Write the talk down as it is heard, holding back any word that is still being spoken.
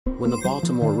When the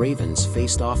Baltimore Ravens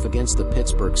faced off against the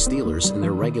Pittsburgh Steelers in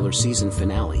their regular season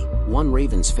finale, one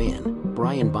Ravens fan,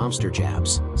 Brian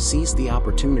Bomsterjabs, seized the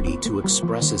opportunity to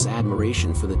express his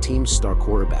admiration for the team's star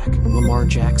quarterback, Lamar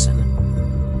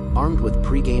Jackson. Armed with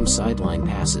pre-game sideline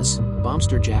passes,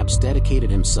 Bomsterjabs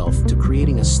dedicated himself to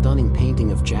creating a stunning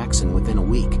painting of Jackson within a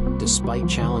week, despite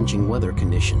challenging weather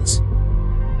conditions.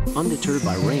 Undeterred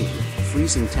by rain,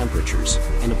 freezing temperatures,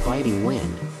 and a biting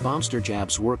wind,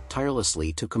 Bomsterjabs worked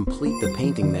tirelessly to complete the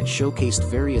painting that showcased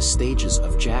various stages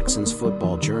of Jackson's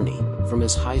football journey, from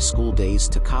his high school days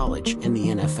to college and the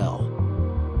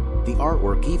NFL. The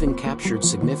artwork even captured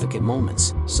significant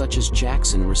moments, such as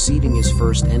Jackson receiving his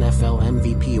first NFL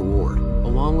MVP award,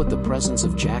 along with the presence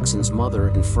of Jackson's mother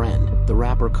and friend, the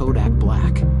rapper Kodak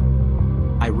Black.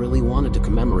 "I really wanted to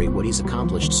commemorate what he's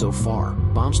accomplished so far,"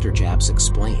 Bomsterjabs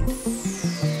explained.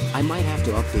 "I might have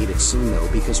to update it soon though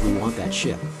because we want that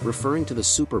chip," referring to the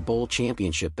Super Bowl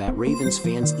championship that Ravens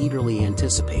fans eagerly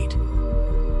anticipate.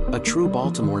 A true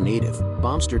Baltimore native,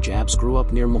 Bomsterjabs grew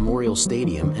up near Memorial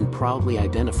Stadium and proudly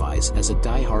identifies as a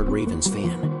die-hard Ravens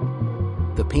fan.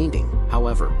 The painting,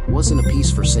 however, wasn't a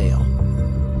piece for sale.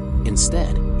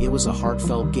 Instead, it was a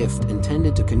heartfelt gift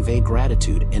intended to convey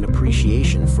gratitude and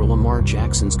appreciation for Lamar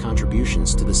Jackson's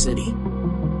contributions to the city.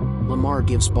 "Lamar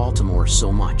gives Baltimore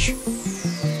so much.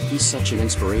 He's such an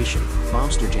inspiration,"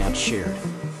 Bomsterjabs shared.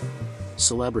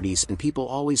 "Celebrities and people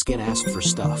always get asked for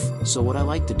stuff, so what I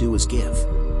like to do is give.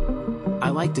 I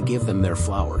like to give them their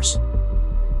flowers."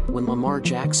 When Lamar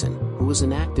Jackson, who was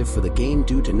inactive for the game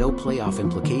due to no playoff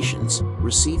implications,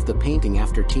 received the painting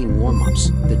after team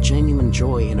warm-ups, the genuine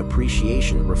joy and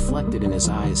appreciation reflected in his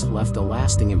eyes left a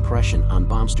lasting impression on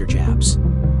Bomsterjabs.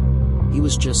 He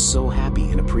was just so happy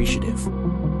and appreciative.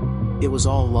 "It was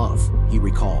all love," he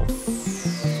recalled.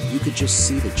 "You could just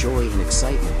see the joy and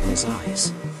excitement in his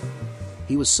eyes.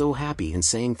 He was so happy and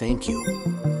saying thank you."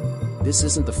 This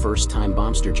isn't the first time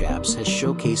Bomsterjabs has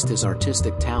showcased his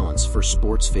artistic talents for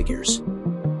sports figures.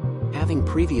 Having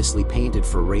previously painted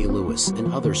for Ray Lewis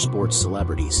and other sports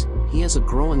celebrities, he has a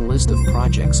growing list of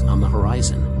projects on the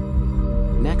horizon.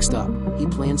 Next up, he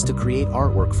plans to create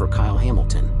artwork for Kyle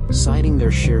Hamilton, citing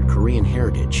their shared Korean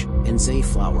heritage, and Zay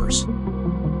Flowers.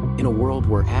 In a world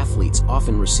where athletes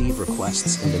often receive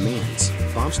requests and demands,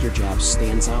 Bomsterjabs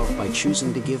stands out by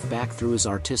choosing to give back through his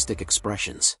artistic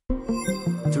expressions.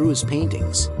 Through his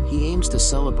paintings, he aims to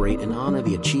celebrate and honor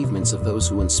the achievements of those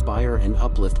who inspire and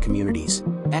uplift communities,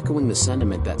 echoing the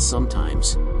sentiment that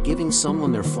sometimes, giving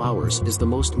someone their flowers is the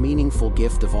most meaningful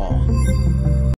gift of all.